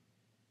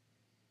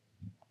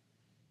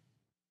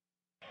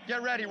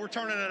Get ready, we're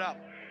turning it up.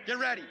 Get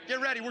ready,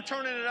 we're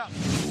turning it up.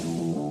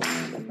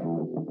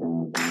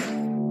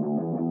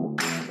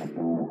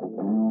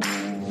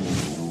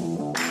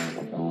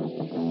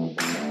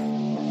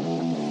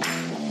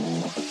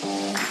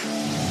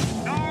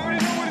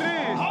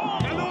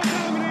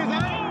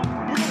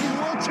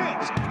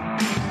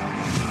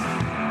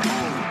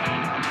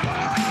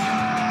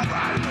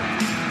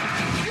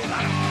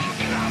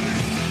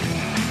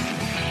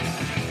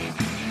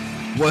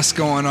 What's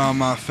going on,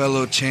 my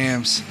fellow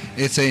champs?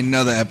 It's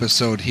another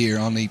episode here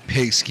on the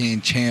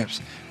Pigskin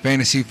Champs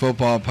Fantasy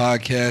Football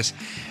Podcast.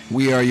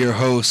 We are your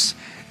hosts,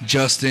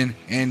 Justin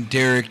and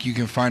Derek. You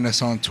can find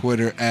us on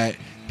Twitter at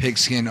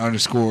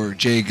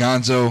pigskin_J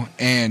Gonzo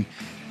and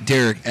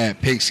Derek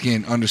at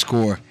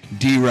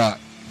pigskin_D-Rock.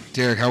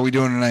 Derek, how we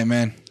doing tonight,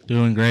 man?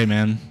 Doing great,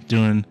 man.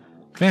 Doing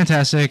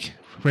fantastic.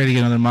 Ready to get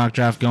another mock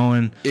draft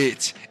going.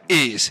 It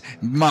is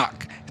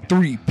Mock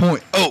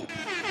 3.0.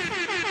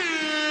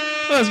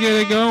 Let's get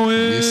it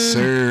going. Yes,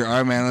 sir. All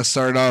right, man. Let's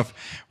start off.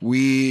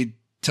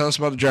 Tell us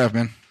about the draft,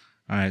 man.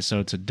 All right,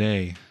 so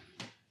today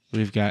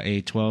we've got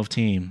a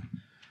 12-team,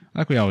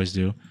 like we always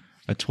do,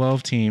 a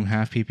 12-team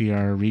half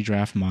PPR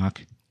redraft mock.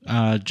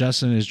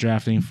 Justin is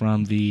drafting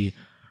from the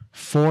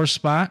 4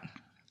 spot,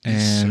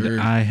 and yes,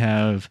 I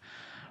have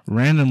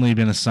randomly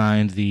been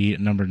assigned the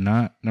number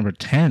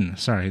 10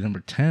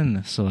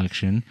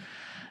 selection.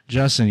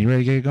 Justin, you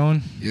ready to get it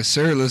going? Yes,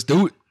 sir. Let's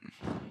do it.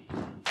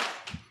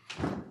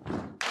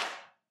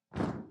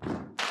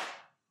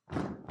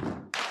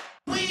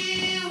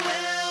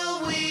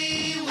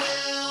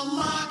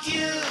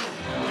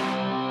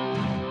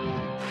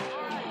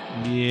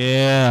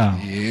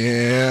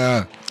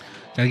 Yeah.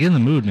 Gotta get in the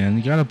mood, man.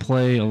 You gotta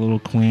play a little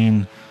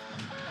queen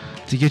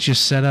to get you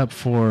set up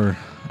for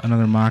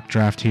another mock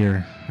draft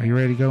here. Are you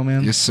ready to go,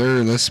 man? Yes,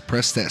 sir. Let's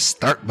press that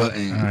start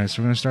button. All right,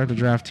 so we're gonna start the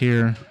draft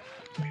here.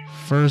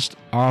 First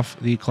off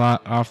the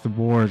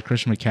board,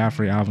 Christian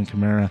McCaffrey, Alvin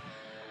Kamara,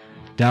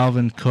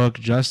 Dalvin Cook.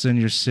 Justin,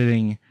 you're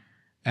sitting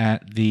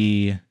at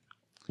the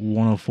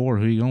 104.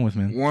 Who are you going with,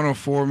 man?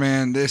 104,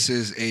 man. This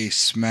is a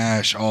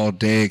smash all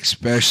day,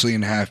 especially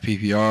in half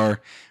PPR.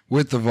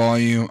 With the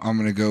volume, I'm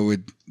going to go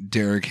with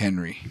Derrick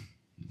Henry.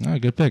 All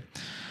right, good pick.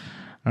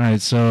 All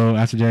right, so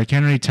after Derrick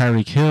Henry,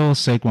 Tyreek Hill,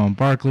 Saquon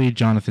Barkley,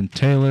 Jonathan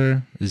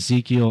Taylor,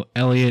 Ezekiel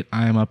Elliott.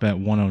 I am up at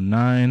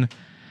 109.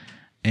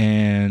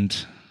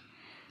 And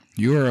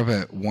you are up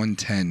at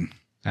 110.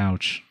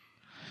 Ouch.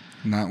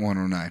 Not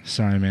 109.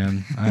 Sorry,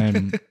 man.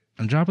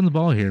 I'm dropping the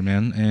ball here,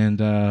 man. And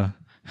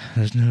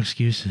there's no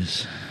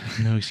excuses.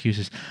 No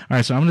excuses. All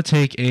right, so I'm gonna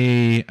take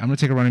a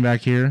running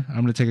back here.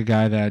 I'm gonna take a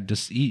guy that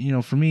just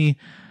for me,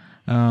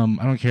 I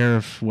don't care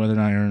if whether or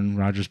not Aaron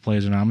Rodgers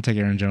plays or not. I'm gonna take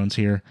Aaron Jones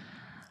here.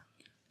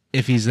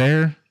 If he's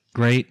there,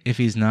 great. If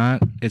he's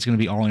not, it's gonna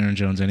be all Aaron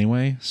Jones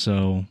anyway.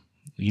 So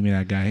give me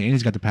that guy, and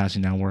he's got the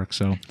passing down work.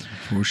 So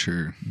for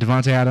sure.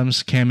 Devontae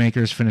Adams, Cam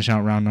Akers finish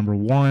out round number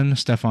 1.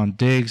 Stephon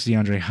Diggs,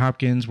 DeAndre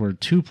Hopkins were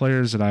 2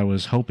 players that I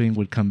was hoping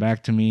would come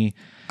back to me.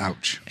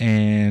 Ouch.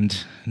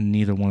 And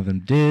neither one of them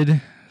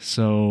did.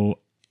 So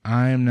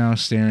I am now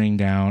staring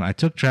down. I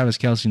took Travis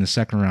Kelce in the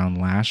second round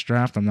last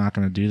draft. I'm not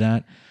going to do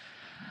that.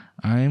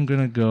 I am going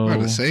to go. I was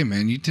about to say,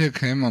 man, you took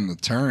him on the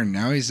turn.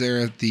 Now he's there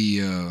at the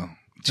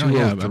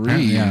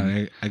 203.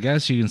 Yeah, I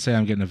guess you can say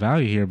I'm getting a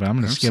value here, but I'm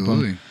going to skip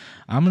him.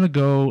 I'm going to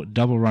go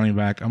double running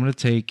back. I'm going to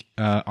take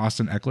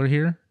Austin Eckler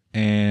here.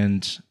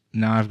 And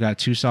now I've got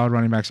 2 solid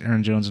running backs,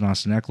 Aaron Jones and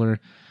Austin Eckler.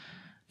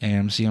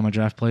 And see how my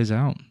draft plays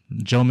out.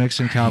 Joe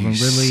Mixon, Calvin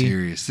Ridley.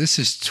 Serious? This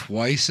is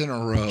twice in a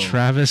row.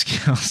 Travis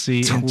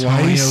Kelce,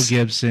 Antonio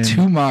Gibson.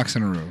 2 mocks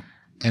in a row.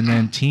 And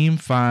then Team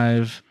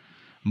 5,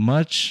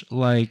 much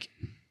like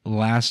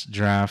last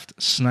draft,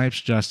 snipes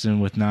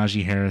Justin with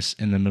Najee Harris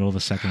in the middle of the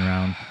second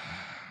round.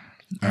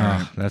 All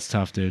right. That's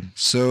tough, dude.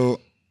 So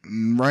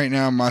right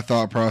now my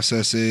thought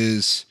process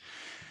is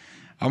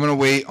I'm going to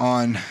wait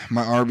on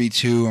my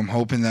RB2. I'm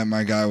hoping that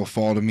my guy will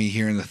fall to me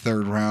here in the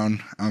 3rd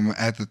round. I'm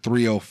at the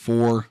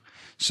 304.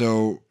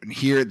 So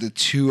here at the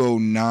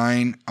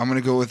 209, I'm going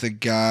to go with a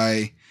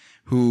guy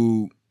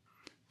who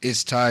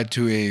is tied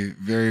to a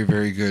very,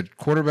 very good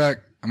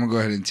quarterback. I'm going to go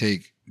ahead and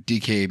take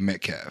DK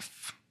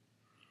Metcalf.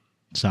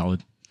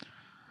 Solid.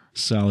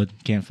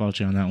 Can't fault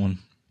you on that one.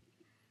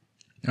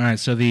 All right,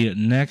 so the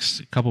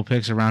next couple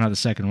picks around out the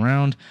second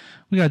round,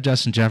 we got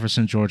Justin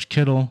Jefferson, George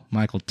Kittle,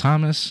 Michael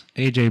Thomas,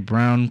 A.J.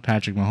 Brown,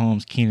 Patrick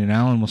Mahomes, Keenan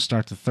Allen. We'll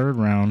start the 3rd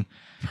round.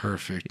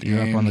 Perfect.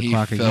 You're up on the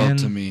clock again. He fell again.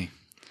 to me.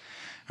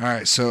 All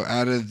right, so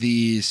out of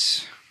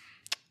these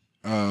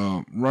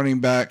running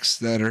backs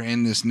that are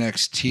in this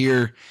next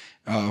tier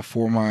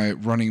for my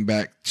running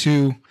back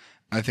 2,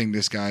 I think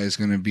this guy is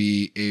going to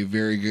be a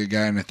very good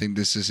guy, and I think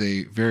this is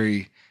a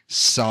very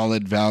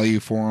solid value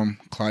for him,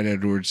 Clyde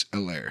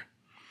Edwards-Helaire.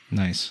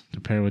 Nice. To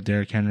pair with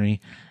Derrick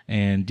Henry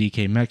and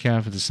DK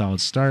Metcalf with a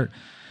solid start.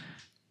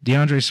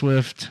 DeAndre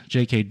Swift,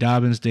 J.K.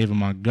 Dobbins, David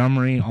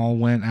Montgomery all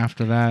went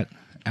after that.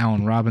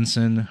 Allen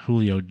Robinson,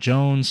 Julio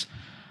Jones.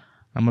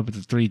 I'm up at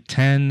the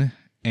 310,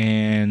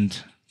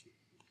 and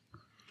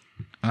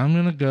I'm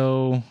going to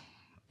go.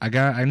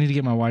 I need to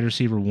get my wide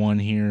receiver 1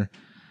 here.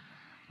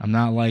 I'm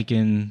not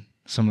liking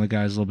some of the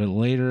guys a little bit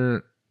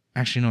later.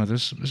 Actually, no,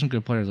 there's some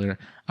good players later.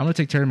 I'm going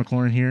to take Terry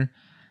McLaurin here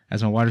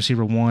as my wide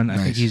receiver 1. I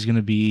think he's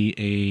going to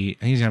he's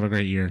going to have a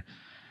great year.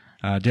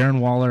 Darren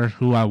Waller,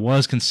 who I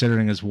was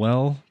considering as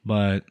well,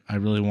 but I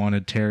really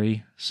wanted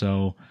Terry,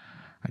 so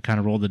I kind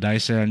of rolled the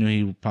dice there. I knew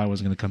he probably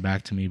wasn't going to come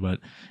back to me, but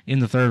in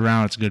the 3rd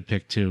round, it's a good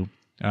pick too.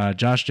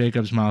 Josh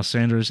Jacobs, Miles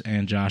Sanders,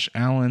 and Josh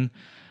Allen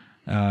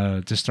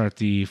to start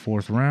the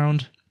 4th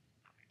round.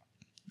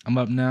 I'm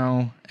up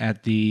now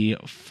at the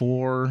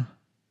 4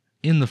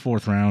 in the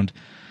 4th round.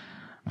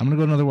 I'm going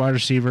to go another wide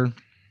receiver,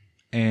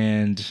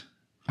 and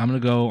I'm going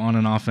to go on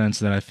an offense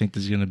that I think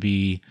is going to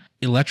be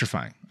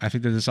electrifying. I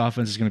think that this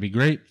offense is going to be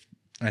great.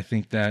 I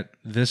think that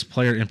this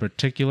player in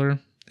particular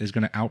is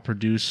going to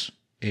outproduce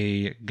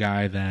a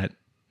guy that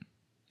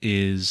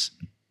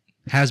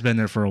has been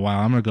there for a while.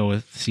 I'm going to go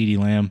with CeeDee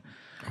Lamb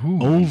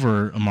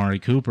over Amari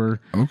Cooper.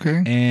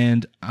 Okay.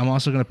 And I'm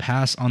also going to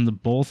pass on the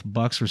both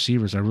Bucs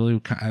receivers. I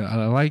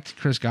liked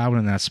Chris Godwin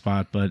in that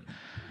spot, but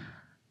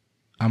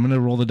I'm going to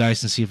roll the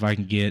dice and see if I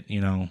can get,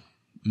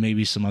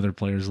 maybe some other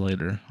players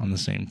later on the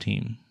same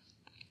team.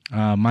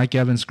 Mike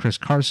Evans, Chris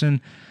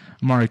Carson,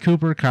 Amari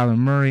Cooper, Kyler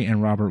Murray,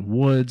 and Robert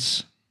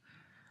Woods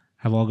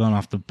have all gone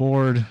off the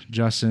board.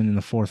 Justin, in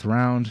the 4th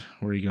round,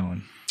 where are you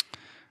going?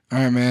 All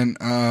right, man.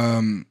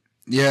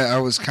 I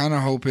was kind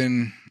of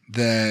hoping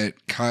that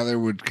Kyler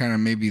would kind of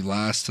maybe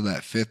last to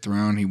that 5th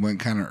round. He went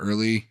kind of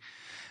early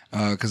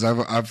because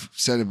I've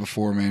said it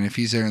before, man. If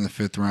he's there in the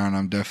 5th round,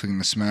 I'm definitely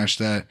going to smash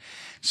that.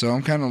 So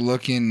I'm kind of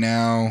looking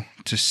now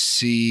to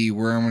see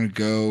where I'm going to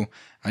go.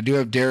 I do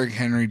have Derrick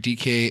Henry,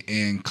 DK,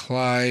 and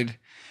Clyde.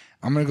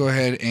 I'm going to go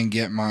ahead and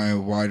get my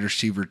wide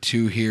receiver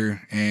 2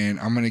 here, and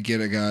I'm going to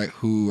get a guy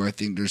who I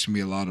think there's going to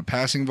be a lot of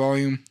passing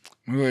volume.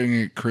 I'm going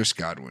to get Chris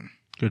Godwin.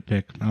 Good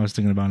pick. I was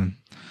thinking about him.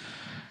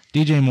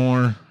 DJ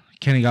Moore,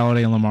 Kenny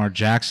Golladay, and Lamar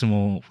Jackson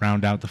will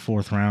round out the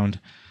 4th round.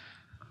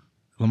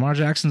 Lamar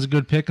Jackson's a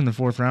good pick in the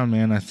 4th round,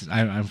 man.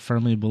 I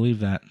firmly believe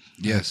that.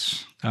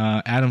 Yes.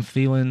 Adam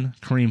Thielen,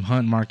 Kareem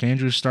Hunt, Mark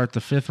Andrews start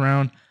the 5th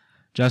round.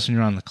 Justin,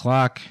 you're on the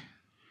clock.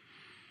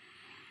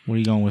 What are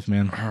you going with,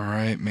 man? All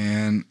right,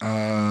 man.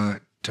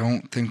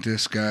 Don't think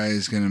this guy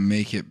is going to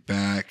make it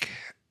back.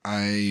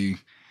 I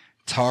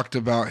talked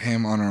about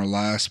him on our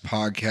last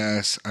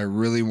podcast. I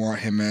really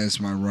want him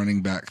as my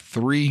running back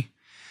 3.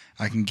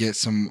 I can get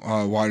some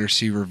wide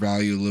receiver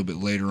value a little bit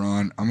later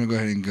on. I'm going to go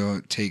ahead and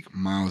go take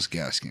Myles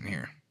Gaskin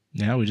here.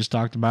 Yeah, we just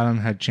talked about him.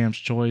 Had Champ's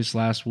Choice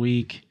last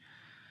week.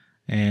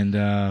 And,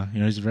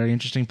 he's a very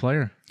interesting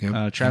player.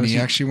 Yep. And he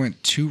actually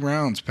went 2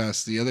 rounds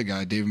past the other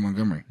guy, David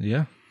Montgomery.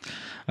 Yeah.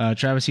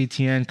 Travis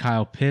Etienne,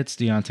 Kyle Pitts,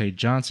 Deontay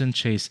Johnson,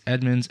 Chase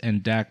Edmonds,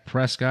 and Dak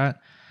Prescott,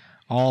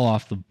 all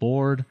off the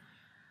board.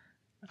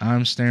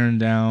 I'm staring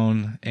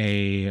down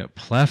a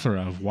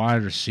plethora of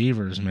wide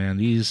receivers, man.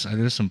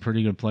 There's some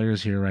pretty good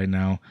players here right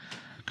now.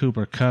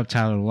 Cooper Kupp,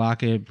 Tyler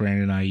Lockett,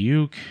 Brandon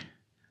Ayuk.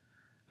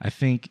 I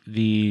think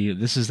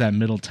this is that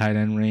middle tight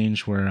end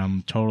range where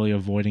I'm totally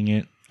avoiding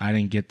it. I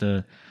didn't get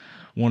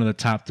one of the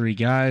top 3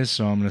 guys,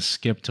 so I'm going to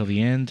skip till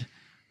the end.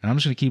 And I'm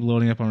just going to keep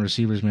loading up on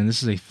receivers, man.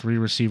 This is a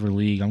 3-receiver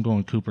league. I'm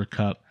going Cooper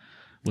Kupp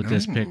with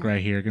this pick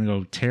right here. Going to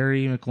go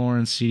Terry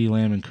McLaurin, CeeDee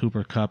Lamb, and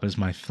Cooper Kupp as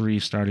my 3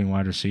 starting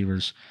wide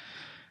receivers.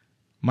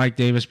 Mike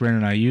Davis,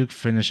 Brandon Ayuk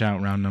finish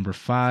out round number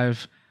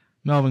 5.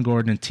 Melvin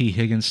Gordon and T.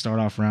 Higgins start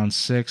off round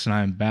 6, and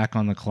I am back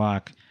on the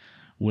clock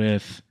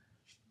with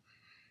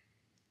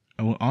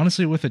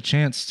a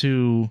chance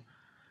to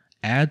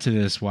add to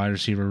this wide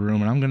receiver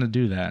room, and I'm going to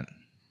do that.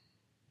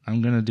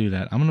 I'm going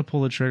to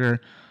pull the trigger.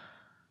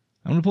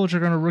 I'm going to pull the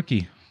trigger on a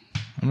rookie.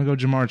 I'm going to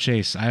go Jamar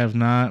Chase. I have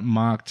not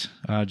mocked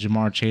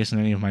Jamar Chase in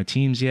any of my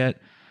teams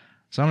yet,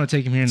 so I'm going to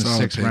take him here in the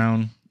 6th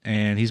round,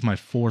 and he's my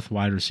 4th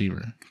wide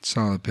receiver.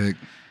 Solid pick.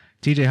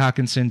 TJ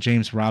Hawkinson,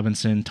 James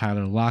Robinson,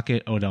 Tyler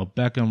Lockett, Odell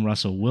Beckham,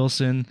 Russell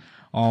Wilson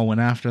all went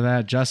after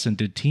that. Justin,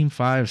 did Team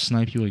 5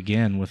 snipe you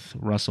again with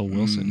Russell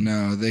Wilson?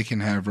 No, they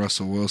can have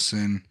Russell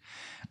Wilson.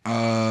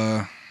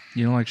 You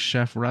don't like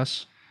Chef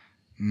Russ?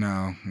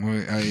 No.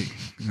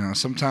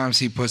 Sometimes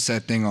he puts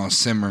that thing on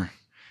simmer,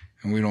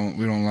 and we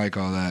don't like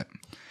all that.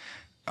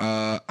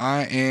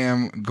 I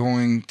am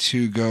going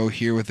to go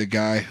here with a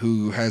guy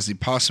who has the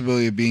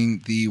possibility of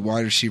being the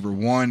wide receiver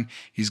 1.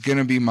 He's going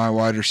to be my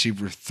wide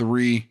receiver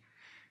 3.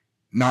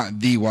 Not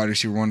the wide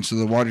receiver 1, so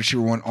the wide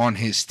receiver 1 on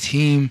his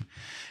team,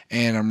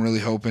 and I'm really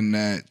hoping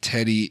that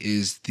Teddy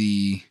is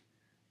the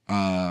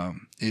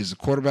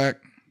quarterback.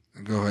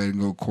 Go ahead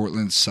and go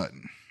Cortland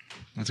Sutton.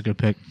 That's a good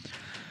pick.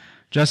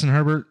 Justin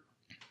Herbert.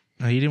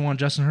 You didn't want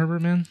Justin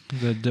Herbert, man?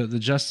 The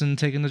Justin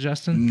taking the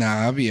Justin?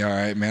 Nah, I'll be all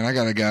right, man. I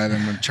got a guy that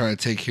I'm going to try to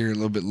take here a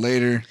little bit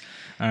later.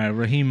 All right,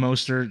 Raheem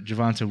Mostert,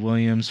 Javonte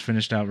Williams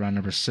finished out round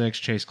number 6.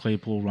 Chase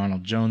Claypool,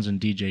 Ronald Jones,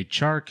 and DJ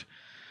Chark.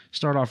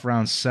 Start off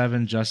round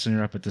 7. Justin,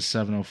 you're up at the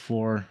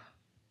 704.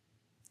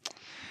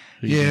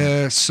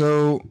 Yeah,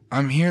 so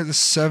I'm here at the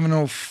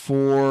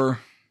 704.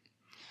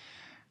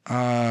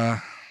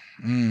 I'm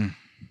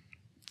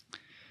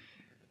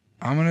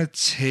going to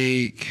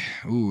take...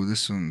 Ooh,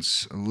 this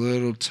one's a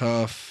little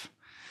tough.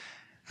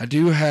 I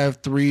do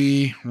have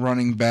 3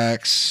 running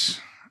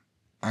backs.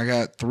 I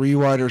got 3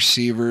 wide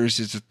receivers.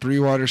 It's a 3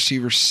 wide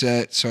receiver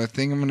set. So I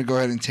think I'm going to go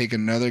ahead and take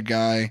another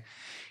guy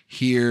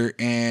here.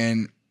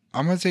 And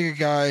I'm going to take a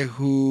guy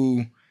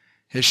who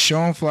has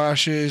shown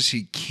flashes.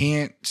 He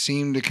can't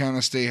seem to kind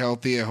of stay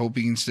healthy. I hope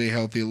he can stay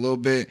healthy a little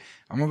bit.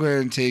 I'm going to go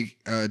ahead and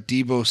take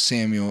Deebo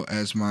Samuel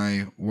as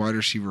my wide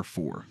receiver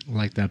 4. I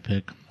like that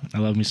pick. I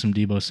love me some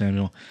Deebo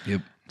Samuel.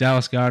 Yep.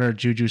 Dallas Goedert,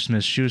 Juju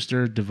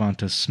Smith-Schuster,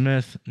 Devonta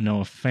Smith,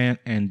 Noah Fant,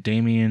 and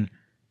Damian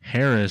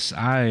Harris.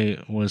 I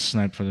was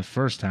sniped for the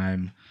first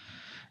time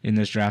in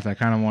this draft. I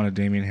kind of wanted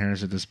Damian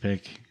Harris at this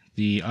pick.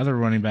 The other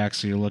running backs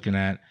that you're looking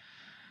at,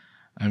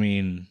 I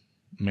mean,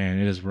 man,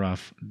 it is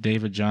rough.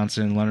 David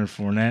Johnson, Leonard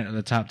Fournette are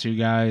the top 2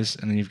 guys,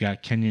 and then you've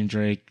got Kenyon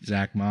Drake,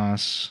 Zach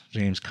Moss,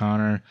 James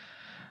Conner.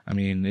 I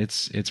mean,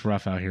 it's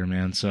rough out here,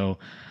 man. So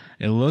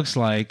it looks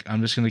like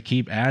I'm just going to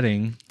keep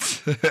adding.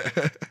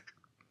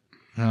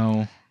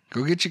 No.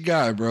 Go get your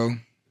guy, bro.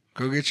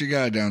 Go get your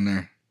guy down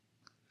there.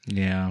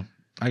 Yeah,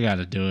 I got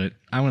to do it.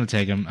 I'm going to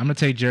take him. I'm going to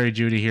take Jerry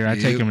Jeudy here. I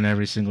take him in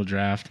every single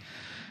draft.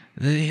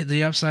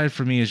 The upside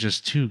for me is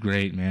just too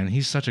great, man.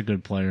 He's such a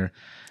good player.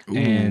 Ooh.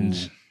 And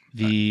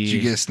did you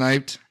get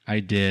sniped? I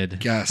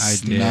did. Got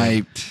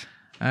sniped.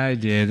 I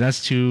did.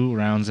 That's 2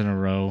 rounds in a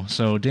row.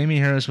 So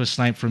Damian Harris was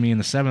sniped for me in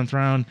the 7th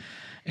round.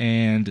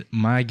 And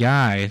my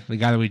guy, the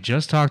guy that we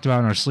just talked about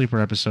in our sleeper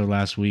episode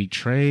last week,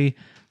 Trey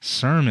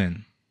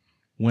Sermon,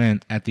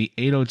 went at the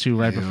 8:02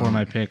 right before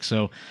my pick.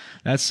 So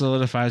that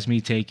solidifies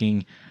me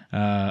taking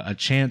a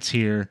chance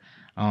here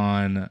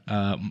on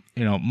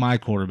my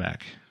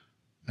quarterback.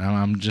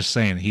 I'm just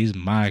saying he's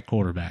my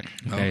quarterback.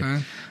 Okay.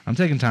 I'm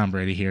taking Tom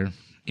Brady here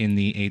in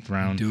the 8th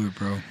round. Do it,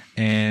 bro.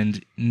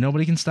 And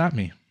nobody can stop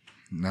me.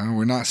 No,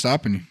 we're not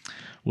stopping you.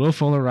 Will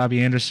Fuller,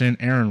 Robbie Anderson,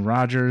 Aaron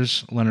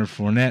Rodgers, Leonard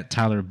Fournette,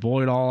 Tyler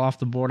Boyd all off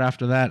the board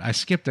after that. I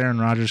skipped Aaron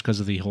Rodgers because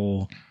of the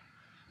whole,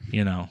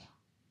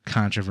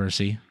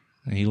 controversy.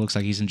 And he looks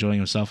like he's enjoying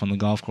himself on the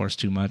golf course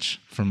too much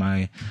for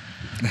my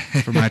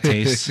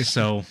taste.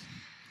 So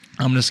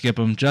I'm going to skip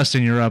him.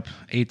 Justin, you're up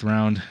 8th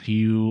round.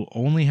 You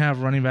only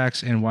have running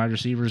backs and wide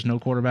receivers, no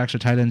quarterbacks or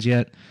tight ends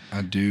yet.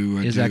 I do.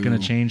 Is that going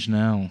to change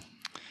now?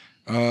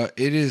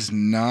 It is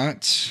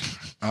not.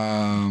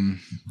 I'm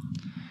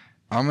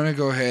going to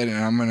go ahead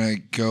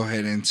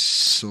and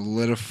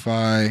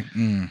solidify.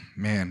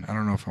 Man, I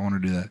don't know if I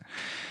want to do that.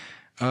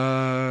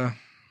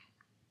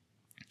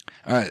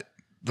 All right.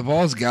 The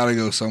ball's got to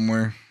go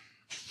somewhere,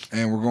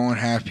 and we're going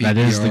half PPR. That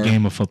is the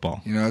game of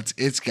football.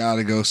 It's got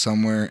to go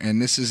somewhere,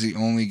 and this is the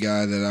only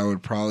guy that I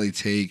would probably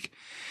take.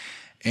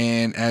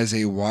 And as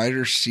a wide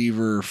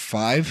receiver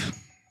 5,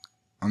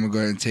 I'm going to go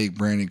ahead and take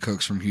Brandon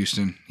Cooks from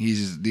Houston.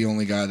 He's the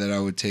only guy that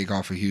I would take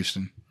off of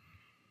Houston.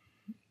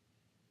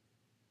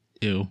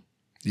 Ew.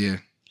 Yeah.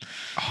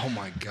 Oh,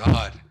 my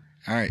God.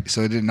 All right,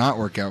 so it did not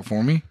work out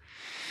for me.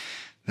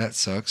 That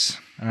sucks.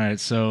 All right,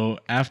 so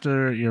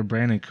after your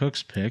Brandon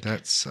Cooks pick,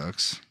 that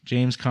sucks.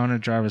 James Conner,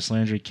 Jarvis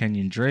Landry,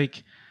 Kenyon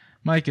Drake,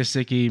 Mike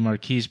Gesicki,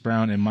 Marquise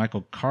Brown, and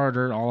Michael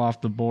Carter all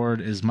off the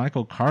board. Is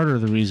Michael Carter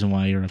the reason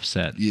why you're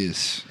upset?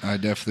 Yes, I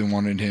definitely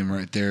wanted him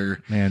right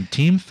there. Man,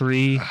 Team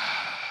 3,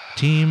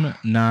 Team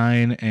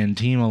 9, and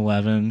Team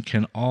 11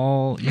 can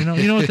all, you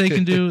know what they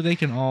can do? They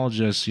can all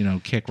just,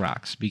 kick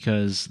rocks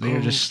because they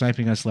are just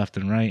sniping us left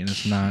and right, and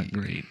it's not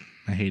great.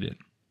 I hate it.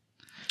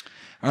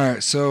 All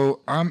right, so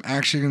I'm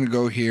actually going to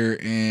go here,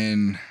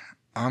 and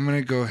I'm going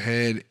to go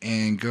ahead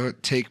and go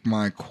take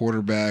my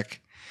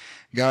quarterback,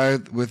 guy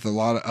with a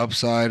lot of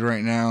upside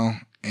right now,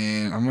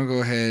 and I'm going to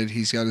go ahead.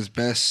 He's got his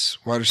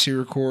best wide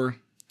receiver core,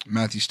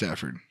 Matthew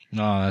Stafford.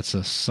 Oh, that's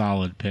a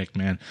solid pick,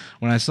 man.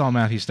 When I saw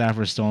Matthew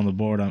Stafford still on the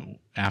board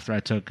after I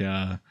took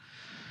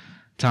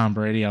Tom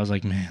Brady, I was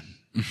like, man,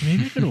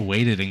 maybe I could have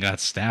waited and got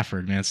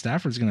Stafford, man.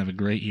 Stafford's going to have a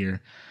great year.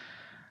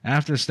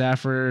 After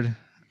Stafford,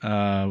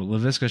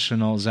 Laviska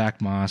Shenault,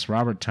 Zach Moss,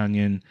 Robert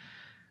Tonyan,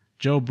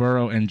 Joe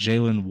Burrow, and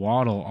Jalen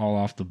Waddle all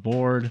off the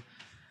board.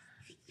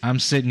 I'm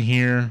sitting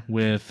here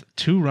with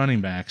 2 running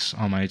backs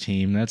on my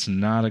team. That's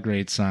not a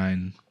great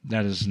sign.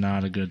 That is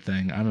not a good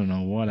thing. I don't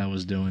know what I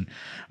was doing.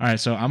 All right,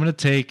 so I'm going to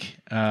take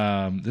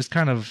this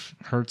kind of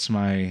hurts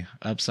my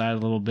upside a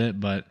little bit,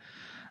 but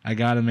I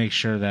got to make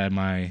sure that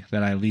I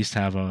at least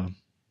have a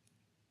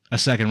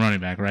second running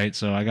back, right?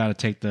 So I got to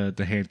take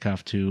the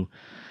handcuff to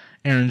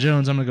Aaron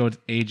Jones. I'm going to go with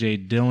A.J.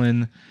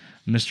 Dillon,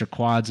 Mr.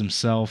 Quads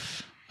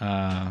himself,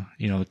 nice,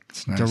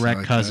 direct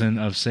like cousin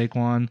of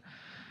Saquon.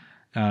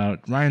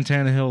 Ryan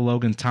Tannehill,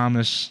 Logan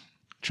Thomas,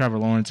 Trevor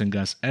Lawrence, and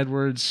Gus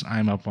Edwards.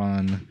 I'm up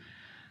on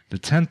the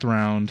 10th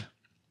round.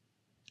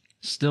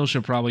 Still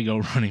should probably go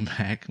running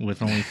back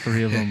with only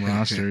 3 of them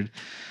rostered.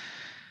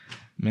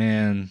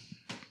 Man,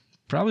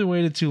 probably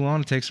waited too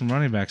long to take some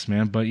running backs,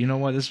 man. But you know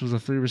what? This was a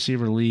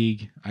 3-receiver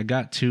league. I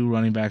got 2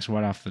 running backs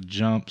right off the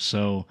jump,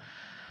 so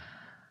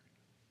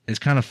it's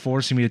kind of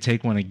forcing me to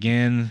take one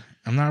again.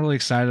 I'm not really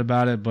excited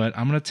about it, but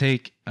I'm going to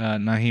take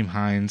Nyheim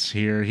Hines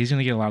here. He's going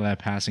to get a lot of that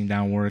passing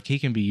down work. He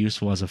can be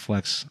useful as a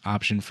flex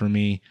option for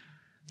me.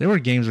 There were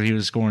games where he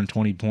was scoring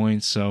 20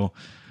 points, so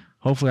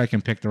hopefully I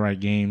can pick the right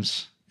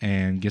games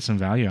and get some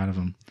value out of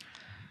him.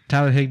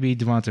 Tyler Higbee,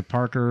 Devontae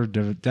Parker,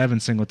 Devin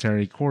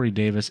Singletary, Corey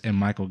Davis, and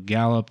Michael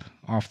Gallup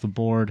off the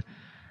board.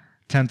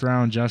 10th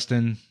round,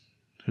 Justin,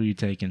 who you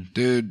taking?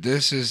 Dude,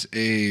 this is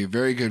a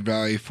very good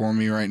value for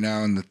me right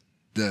now in the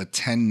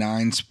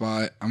 10-9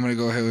 spot. I'm going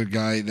to go ahead with a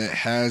guy that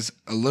has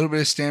a little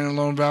bit of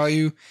standalone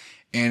value,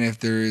 and if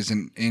there is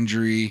an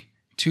injury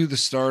to the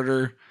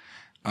starter,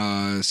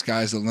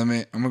 sky's the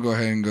limit. I'm going to go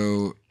ahead and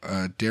go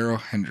Darrell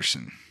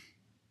Henderson.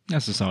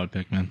 That's a solid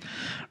pick, man.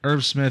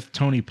 Irv Smith,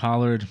 Tony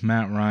Pollard,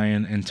 Matt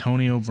Ryan,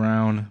 Antonio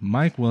Brown,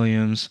 Mike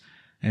Williams,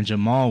 and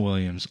Jamal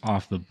Williams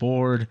off the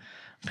board.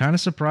 Kind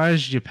of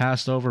surprised you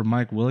passed over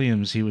Mike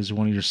Williams. He was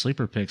one of your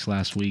sleeper picks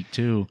last week,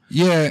 too.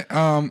 Yeah,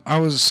 I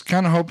was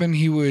kind of hoping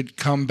he would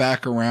come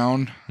back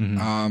around.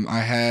 Mm-hmm.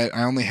 I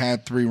only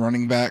had 3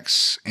 running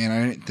backs, and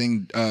I didn't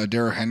think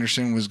Darrell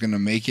Henderson was going to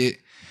make it.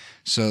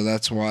 So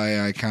that's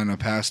why I kind of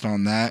passed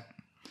on that.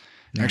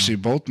 Yeah. Actually,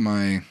 both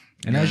my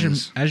and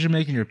guys. as you're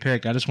making your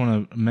pick, I just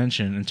want to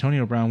mention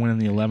Antonio Brown went in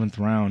the 11th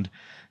round.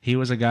 He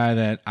was a guy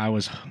that I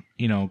was,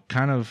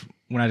 kind of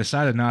when I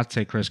decided not to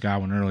take Chris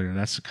Godwin earlier.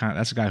 That's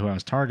a guy who I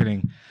was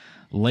targeting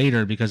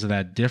later because of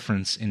that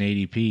difference in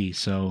ADP.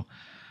 So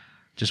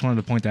just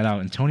wanted to point that out.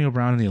 Antonio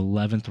Brown in the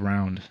 11th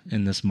round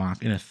in this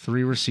mock in a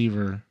 3 wide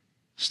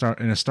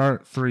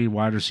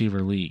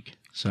receiver league.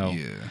 So,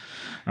 yeah.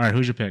 All right,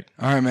 who's your pick?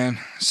 All right, man.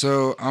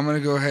 So I'm going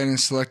to go ahead and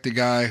select a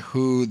guy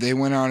who they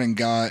went out and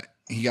got.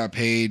 He got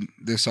paid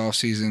this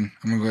offseason.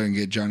 I'm going to go ahead and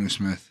get Jonnu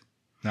Smith.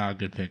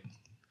 Good pick.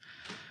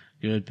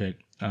 Good pick.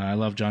 I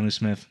love Jonnu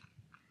Smith.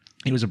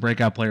 He was a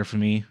breakout player for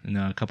me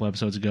a couple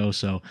episodes ago.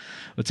 So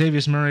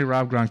Latavius Murray,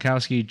 Rob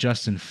Gronkowski,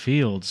 Justin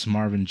Fields,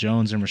 Marvin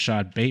Jones, and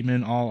Rashad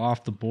Bateman all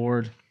off the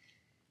board.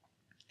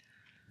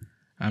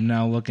 I'm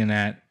now looking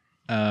at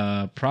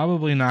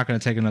probably not going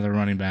to take another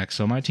running back.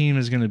 So my team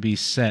is going to be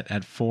set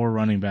at 4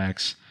 running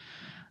backs.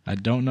 I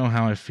don't know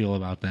how I feel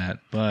about that,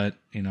 but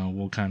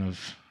we'll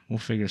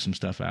figure some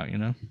stuff out,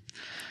 And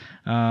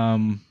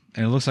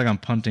it looks like I'm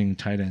punting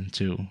tight end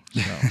too.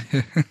 So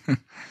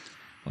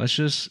let's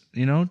just,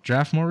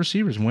 draft more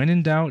receivers. When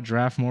in doubt,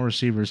 draft more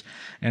receivers.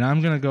 And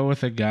I'm going to go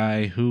with a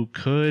guy who's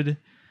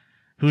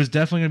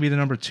definitely going to be the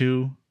number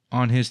 2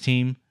 on his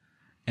team.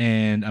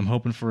 And I'm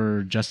hoping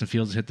for Justin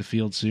Fields to hit the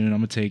field soon. I'm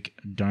going to take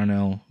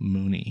Darnell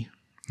Mooney,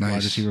 wide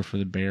receiver for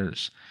the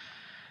Bears.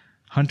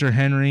 Hunter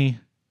Henry,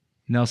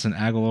 Nelson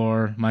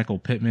Aguilar, Michael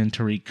Pittman,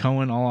 Tariq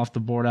Cohen, all off the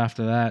board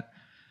after that.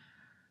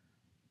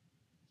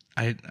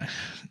 So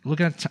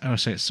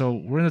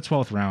we're in the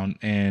 12th round,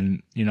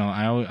 and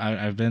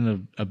I've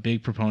been a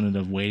big proponent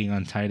of waiting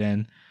on tight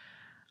end.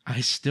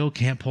 I still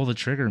can't pull the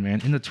trigger,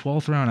 man. In the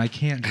 12th round, I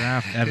can't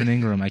draft Evan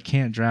Ingram. I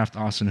can't draft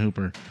Austin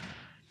Hooper,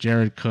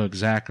 Jared Cook,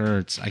 Zach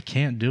Ertz. I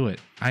can't do it.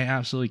 I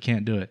absolutely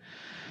can't do it.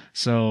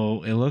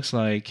 So it looks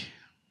like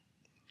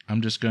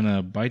I'm just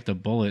gonna bite the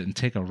bullet and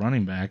take a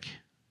running back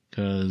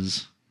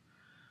because,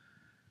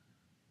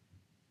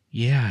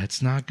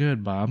 it's not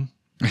good, Bob.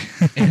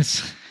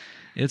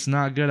 It's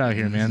not good out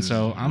here, man.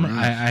 So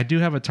I do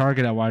have a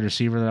target at wide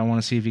receiver that I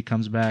want to see if he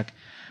comes back.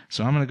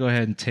 So I'm going to go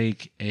ahead and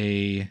take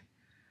a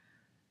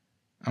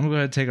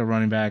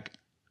running back.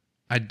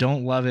 I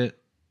don't love it,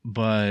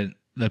 but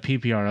the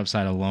PPR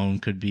upside alone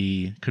could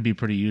be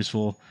pretty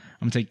useful.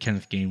 I'm going to take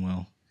Kenneth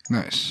Gainwell.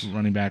 Nice.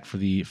 Running back for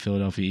the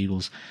Philadelphia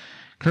Eagles.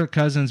 Kirk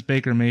Cousins,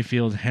 Baker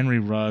Mayfield, Henry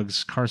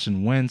Ruggs,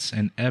 Carson Wentz,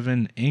 and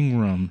Evan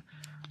Ingram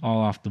all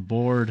off the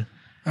board.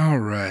 All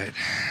right.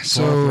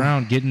 12th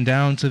round, getting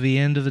down to the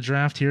end of the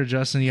draft here,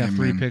 Justin. You got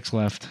 3 picks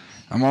left.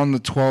 I'm on the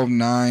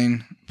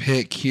 12-9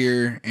 pick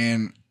here,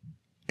 and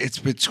it's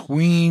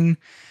between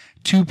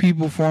 2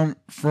 people for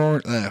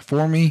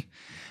me.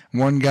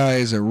 One guy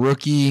is a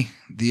rookie.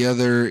 The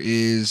other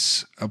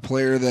is a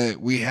player that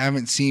we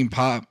haven't seen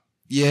pop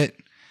yet.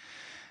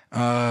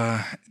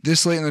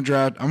 This late in the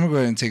draft, I'm going to go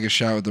ahead and take a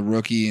shot with the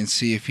rookie and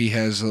see if he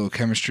has a little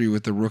chemistry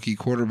with the rookie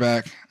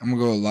quarterback. I'm going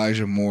to go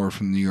Elijah Moore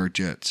from the New York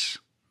Jets.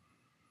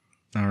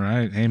 All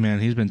right. Hey, man,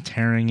 he's been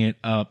tearing it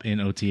up in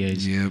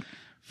OTAs. Yep.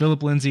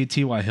 Phillip Lindsay,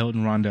 T.Y.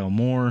 Hilton, Rondale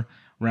Moore,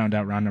 round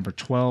out round number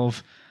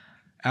 12.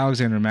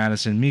 Alexander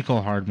Madison,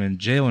 Mecole Hardman,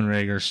 Jalen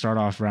Reagor, start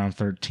off round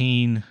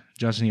 13.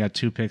 Justin, you got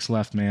 2 picks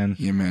left, man.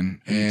 Yeah,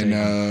 man.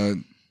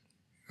 And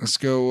let's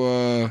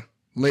go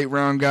late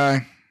round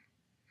guy.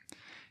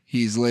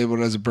 He's labeled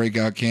as a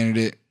breakout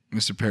candidate,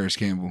 Mr. Paris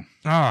Campbell.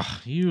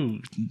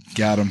 You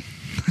got him.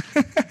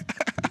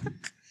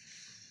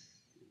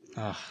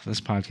 This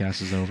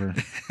podcast is over.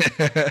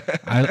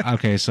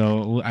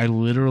 So I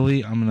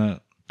literally, I'm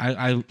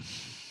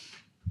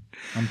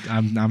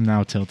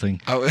now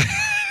tilting. Oh.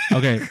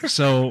 Okay,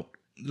 so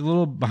a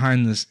little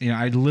behind this,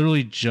 I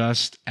literally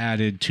just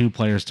added 2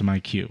 players to my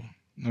queue.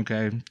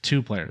 Okay,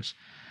 2 players.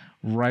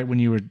 Right when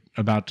you were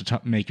about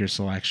to make your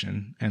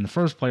selection. And the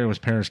first player was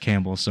Paris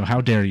Campbell, so how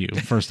dare you,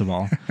 first of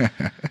all.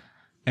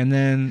 And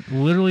then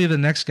literally the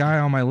next guy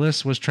on my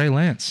list was Trey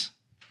Lance.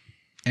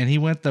 And he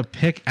went the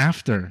pick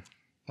after.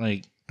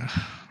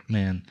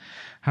 Man,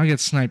 how I get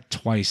sniped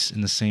twice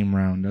in the same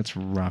round. That's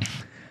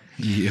rough.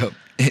 Yep.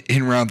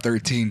 in round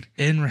 13.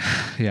 In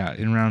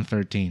round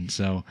 13.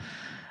 So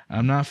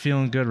I'm not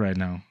feeling good right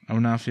now.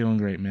 I'm not feeling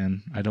great,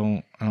 man. I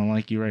don't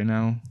like you right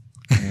now.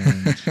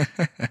 And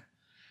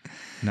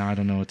now I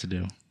don't know what to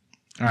do.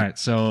 All right,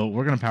 so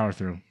we're going to power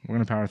through.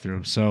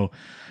 So,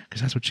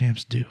 because that's what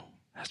champs do.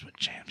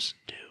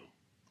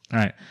 All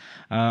right,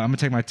 I'm going to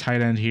take my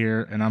tight end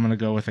here, and I'm going to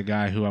go with a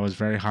guy who I was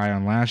very high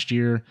on last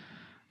year.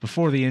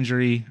 Before the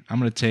injury, I'm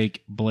going to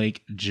take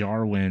Blake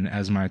Jarwin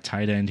as my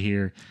tight end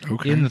here.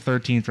 Okay. In the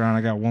 13th round,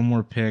 I got one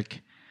more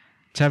pick.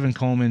 Tevin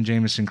Coleman,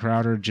 Jamison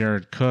Crowder,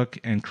 Jared Cook,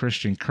 and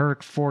Christian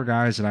Kirk. 4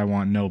 guys that I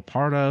want no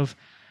part of.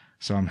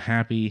 So I'm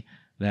happy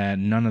that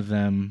none of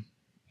them,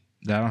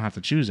 that I don't have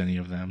to choose any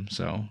of them.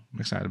 So I'm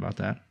excited about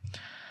that.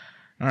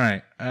 All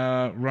right.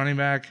 Running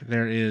back,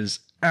 there is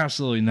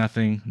absolutely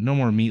nothing. No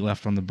more meat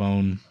left on the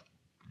bone.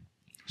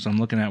 So I'm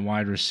looking at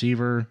wide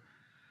receiver.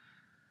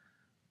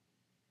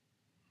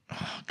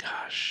 Oh,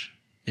 gosh.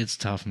 It's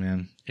tough,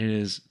 man. It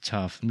is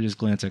tough. Let me just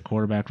glance at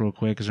quarterback real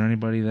quick. Is there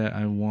anybody that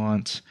I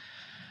want?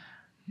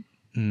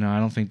 No, I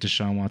don't think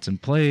Deshaun Watson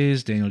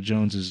plays. Daniel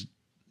Jones is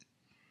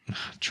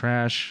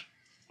trash.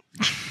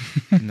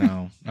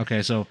 No.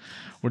 Okay, so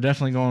we're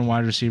definitely going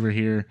wide receiver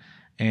here.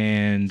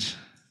 And,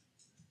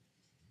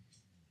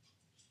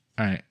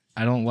 all right,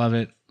 I don't love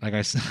it. Like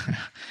I said,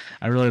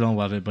 I really don't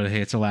love it, but hey,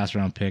 it's a last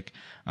round pick.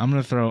 I'm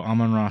going to throw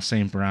Amon-Ra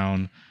St.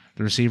 Brown,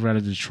 the receiver out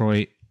of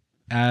Detroit,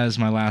 as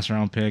my last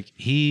round pick.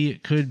 He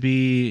could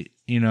be,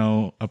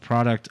 a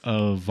product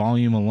of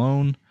volume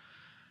alone.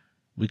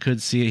 We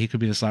could see it. He could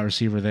be the slot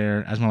receiver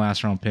there as my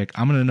last round pick.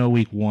 I'm going to know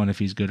week 1 if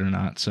he's good or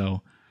not.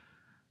 So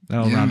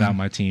that'll round out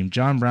my team.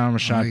 John Brown,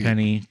 Rashad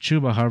Penny,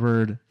 Chuba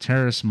Hubbard,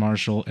 Terrace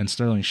Marshall, and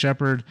Sterling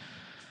Shepard.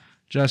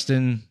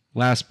 Justin,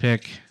 last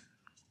pick.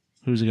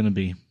 Who's it going to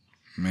be?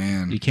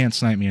 Man. You can't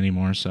snipe me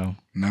anymore, so.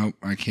 Nope,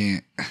 I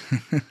can't.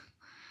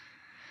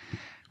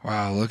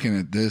 Wow, looking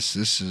at this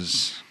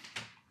is...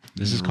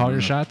 This is call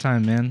your shot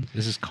time, man.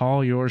 This is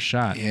call your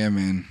shot. Yeah,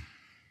 man.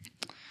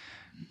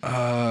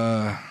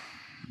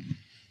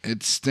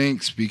 It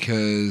stinks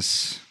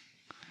because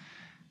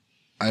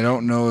I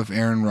don't know if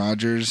Aaron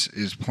Rodgers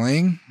is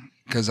playing,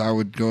 because I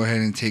would go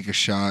ahead and take a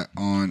shot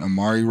on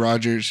Amari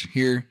Rodgers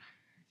here,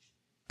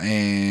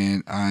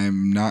 and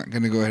I'm not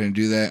going to go ahead and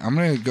do that. I'm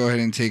going to go ahead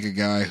and take a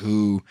guy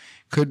who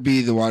could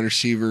be the wide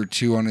receiver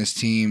 2 on his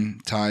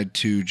team, tied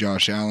to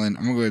Josh Allen.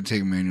 I'm going to go ahead and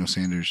take Emmanuel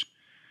Sanders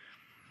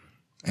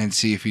and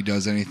see if he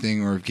does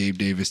anything, or if Gabe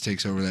Davis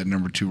takes over that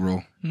number 2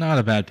 role. Not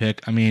a bad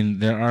pick. I mean,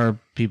 there are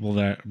people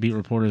that beat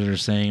reporters that are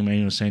saying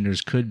Emmanuel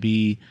Sanders could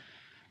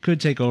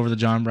take over the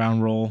John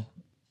Brown role.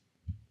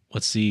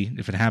 Let's see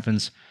if it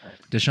happens.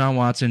 Deshaun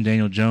Watson,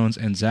 Daniel Jones,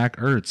 and Zach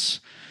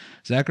Ertz.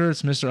 Zach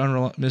Ertz,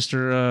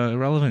 Mr.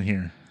 Irrelevant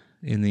here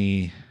in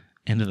the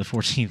end of the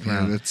 14th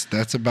round. Yeah,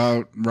 that's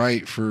about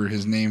right for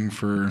his name.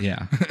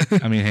 Yeah.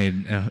 I mean,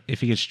 hey,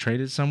 if he gets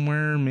traded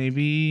somewhere,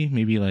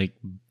 maybe like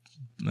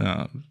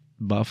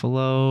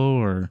Buffalo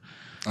or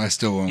I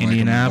still won't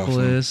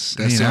Indianapolis.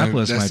 Like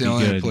Indianapolis that's might the be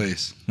only good.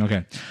 Place.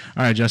 Okay.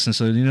 All right, Justin.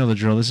 So you know the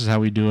drill. This is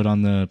how we do it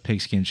on the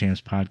Pigskin Champs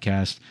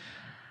podcast.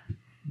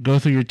 Go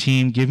through your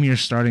team. Give me your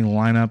starting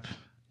lineup.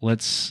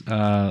 Let's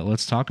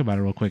talk about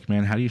it real quick,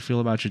 man. How do you feel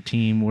about your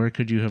team? Where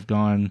could you have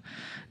gone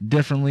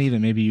differently that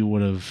maybe you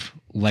would have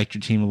liked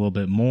your team a little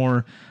bit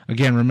more?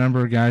 Again,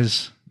 remember,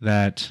 guys,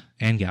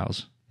 and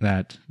gals,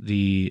 that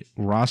the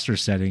roster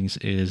settings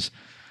is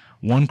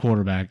 1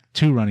 quarterback,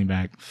 2 running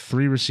back,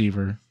 3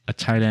 receiver, a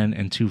tight end,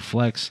 and 2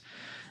 flex,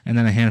 and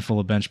then a handful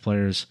of bench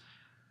players.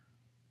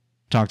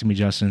 Talk to me,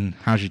 Justin.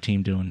 How's your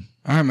team doing?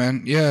 All right,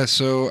 man. Yeah,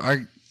 so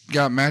I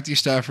got Matthew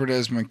Stafford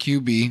as my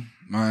QB.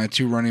 My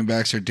 2 running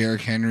backs are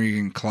Derrick Henry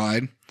and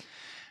Clyde.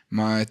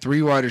 My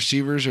 3 wide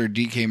receivers are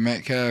DK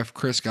Metcalf,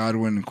 Chris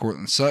Godwin, and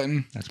Courtland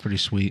Sutton. That's pretty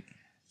sweet.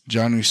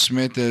 Jonnu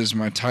Smith is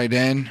my tight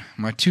end.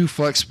 My 2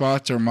 flex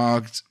spots are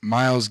Myles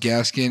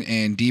Gaskin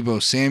and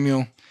Deebo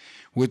Samuel,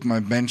 with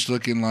my bench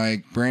looking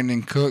like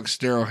Brandon Cooks,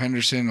 Darrell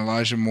Henderson,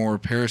 Elijah Moore,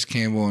 Paris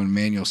Campbell, and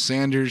Emmanuel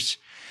Sanders.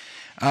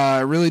 I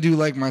really do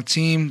like my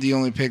team. The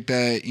only pick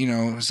that,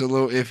 is a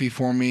little iffy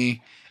for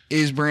me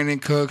is Brandon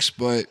Cooks,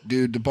 but,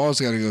 dude, the ball's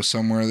got to go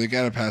somewhere. They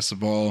got to pass the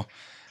ball.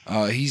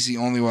 He's the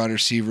only wide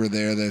receiver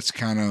there that's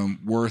kind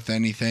of worth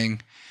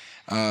anything.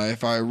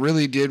 If I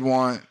really did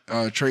want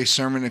Trey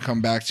Sermon to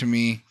come back to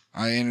me,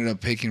 I ended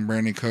up picking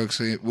Brandon Cooks.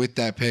 With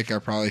that pick, I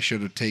probably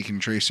should have taken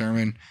Trey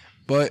Sermon,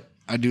 but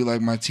I do like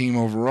my team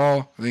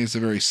overall. I think it's a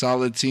very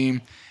solid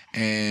team.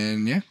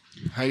 And, yeah,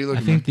 how you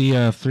looking? I think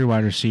the 3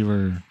 wide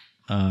receiver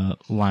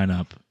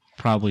lineup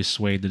probably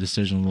swayed the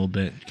decision a little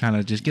bit. Kind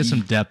of just get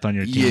some depth on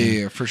your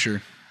team. Yeah, for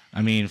sure.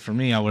 I mean, for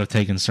me, I would have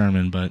taken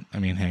Sermon, but, I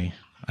mean, hey,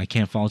 I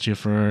can't fault you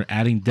for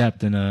adding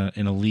depth in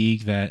a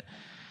league that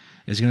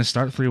is going to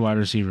start 3 wide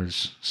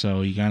receivers.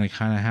 So you gotta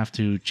kind of have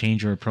to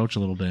change your approach a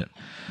little bit.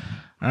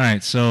 All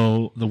right,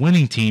 so the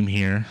winning team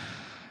here.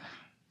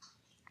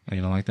 Oh,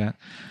 you don't like that?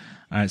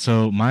 All right,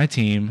 so my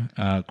team,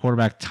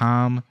 quarterback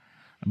Tom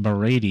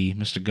Brady,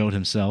 Mr. GOAT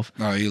himself.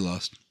 Oh, you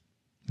lost.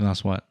 You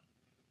lost what?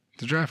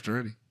 The draft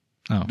already.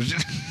 Oh.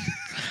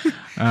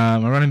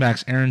 My running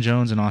backs, Aaron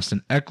Jones and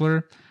Austin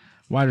Eckler.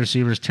 Wide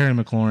receivers, Terry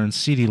McLaurin,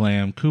 CeeDee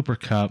Lamb, Cooper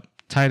Kupp.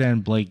 Tight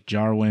end, Blake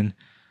Jarwin.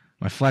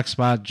 My flex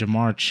spot,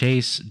 Jamar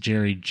Chase,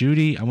 Jerry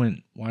Jeudy. I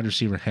went wide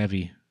receiver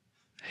heavy.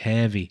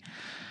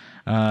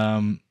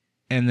 And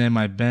then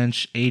my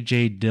bench,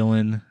 A.J.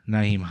 Dillon,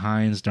 Nyheim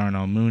Hines,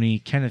 Darnell Mooney,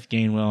 Kenneth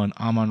Gainwell, and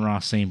Amon-Ra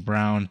St.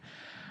 Brown.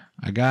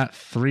 I got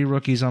 3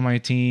 rookies on my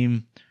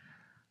team.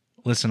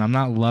 Listen, I'm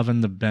not loving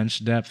the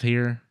bench depth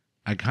here.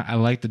 I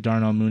like the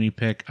Darnell Mooney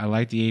pick. I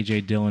like the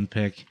A.J. Dillon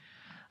pick.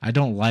 I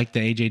don't like the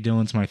A.J.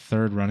 Dillon's my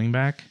third running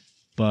back,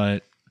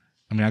 but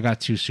I mean, I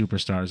got 2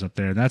 superstars up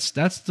there. That's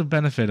the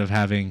benefit of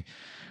having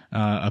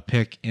a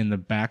pick in the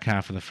back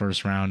half of the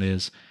first round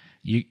is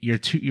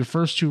your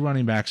first 2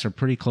 running backs are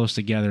pretty close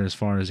together as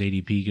far as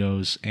ADP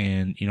goes,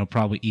 and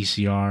probably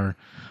ECR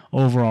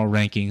overall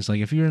rankings.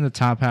 Like if you're in the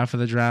top half of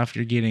the draft,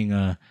 you're getting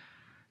a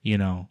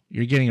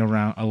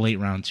late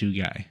round 2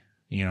 guy.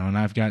 And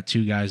I've got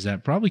 2 guys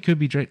that probably could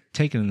be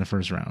taken in the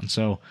first round.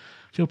 So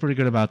feel pretty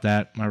good about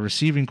that. My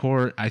receiving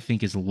core, I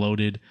think, is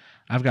loaded.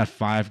 I've got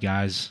 5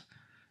 guys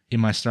in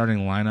my starting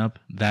lineup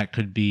that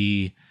could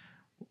be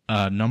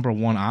number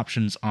 1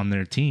 options on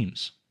their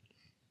teams.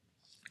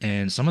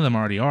 And some of them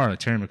already are. Like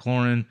Terry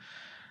McLaurin.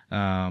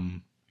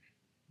 Terry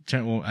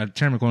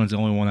McLaurin's the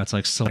only one that's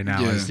like still right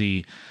now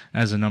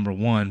as a number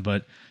 1.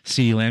 But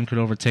CeeDee Lamb could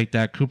overtake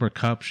that. Cooper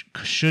Kupp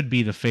should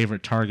be the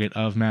favorite target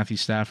of Matthew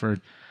Stafford.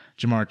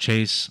 Jamar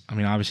Chase, I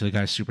mean, obviously the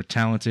guy's super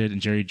talented, and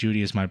Jerry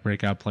Jeudy is my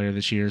breakout player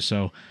this year.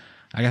 So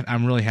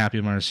I'm really happy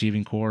with my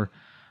receiving core.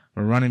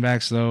 For running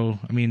backs, though,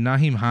 I mean,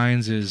 Nyheim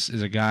Hines is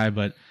a guy,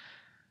 but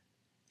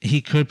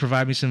he could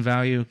provide me some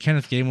value.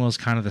 Kenneth Gainwell is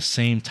kind of the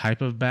same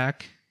type of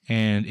back.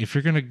 And if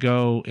you're going to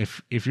go,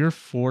 if your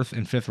 4th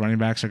and 5th running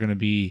backs are going to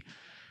be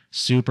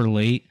super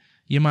late,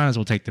 you might as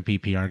well take the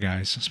PPR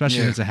guys,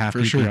 especially if it's a half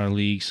PPR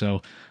league.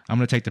 So I'm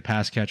going to take the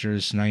pass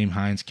catchers, Nyheim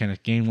Hines,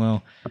 Kenneth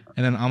Gainwell,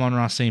 and then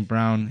Amon-Ra St.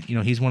 Brown.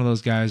 He's one of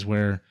those guys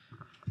where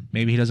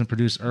maybe he doesn't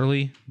produce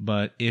early,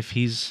 but if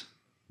he's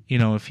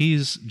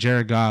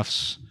Jared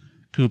Goff's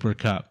Cooper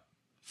Kupp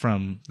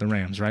from the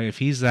Rams, right? If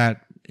he's that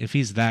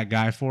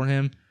guy for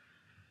him,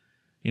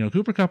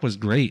 Cooper Kupp was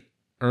great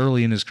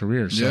early in his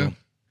career. So,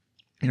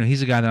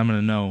 he's a guy that I'm going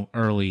to know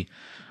early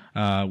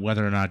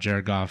whether or not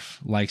Jared Goff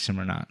likes him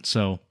or not.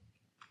 So,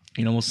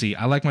 we'll see.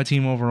 I like my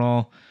team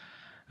overall.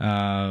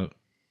 I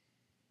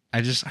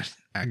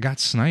got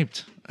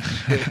sniped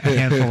a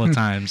handful of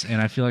times,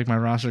 and I feel like my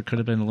roster could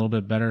have been a little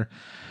bit better.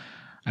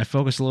 I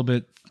focused a little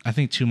bit, I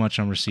think, too much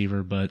on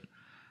receiver, but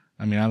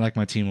I mean, I like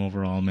my team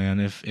overall,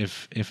 man.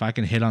 If I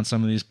can hit on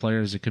some of these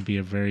players, it could be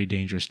a very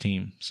dangerous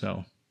team.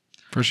 So,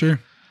 for sure.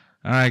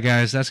 All right,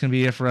 guys, that's going to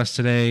be it for us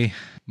today.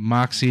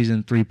 Mock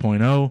Season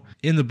 3.0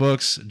 in the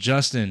books.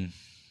 Justin,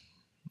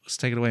 let's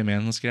take it away,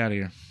 man. Let's get out of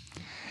here.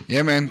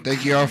 Yeah, man.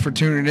 Thank you all for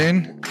tuning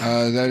in.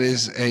 That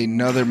is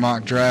another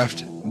mock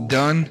draft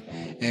done,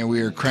 and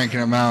we are cranking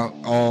them out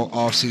all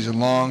off season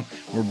long.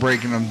 We're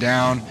breaking them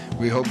down.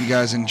 We hope you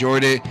guys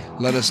enjoyed it.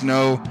 Let us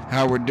know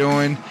how we're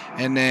doing.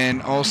 And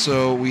then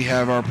also we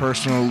have our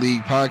personal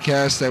league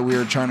podcast that we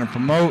are trying to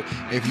promote.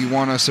 If you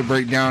want us to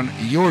break down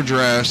your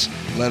drafts,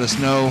 let us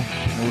know.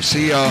 We'll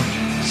see y'all.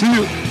 See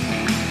you.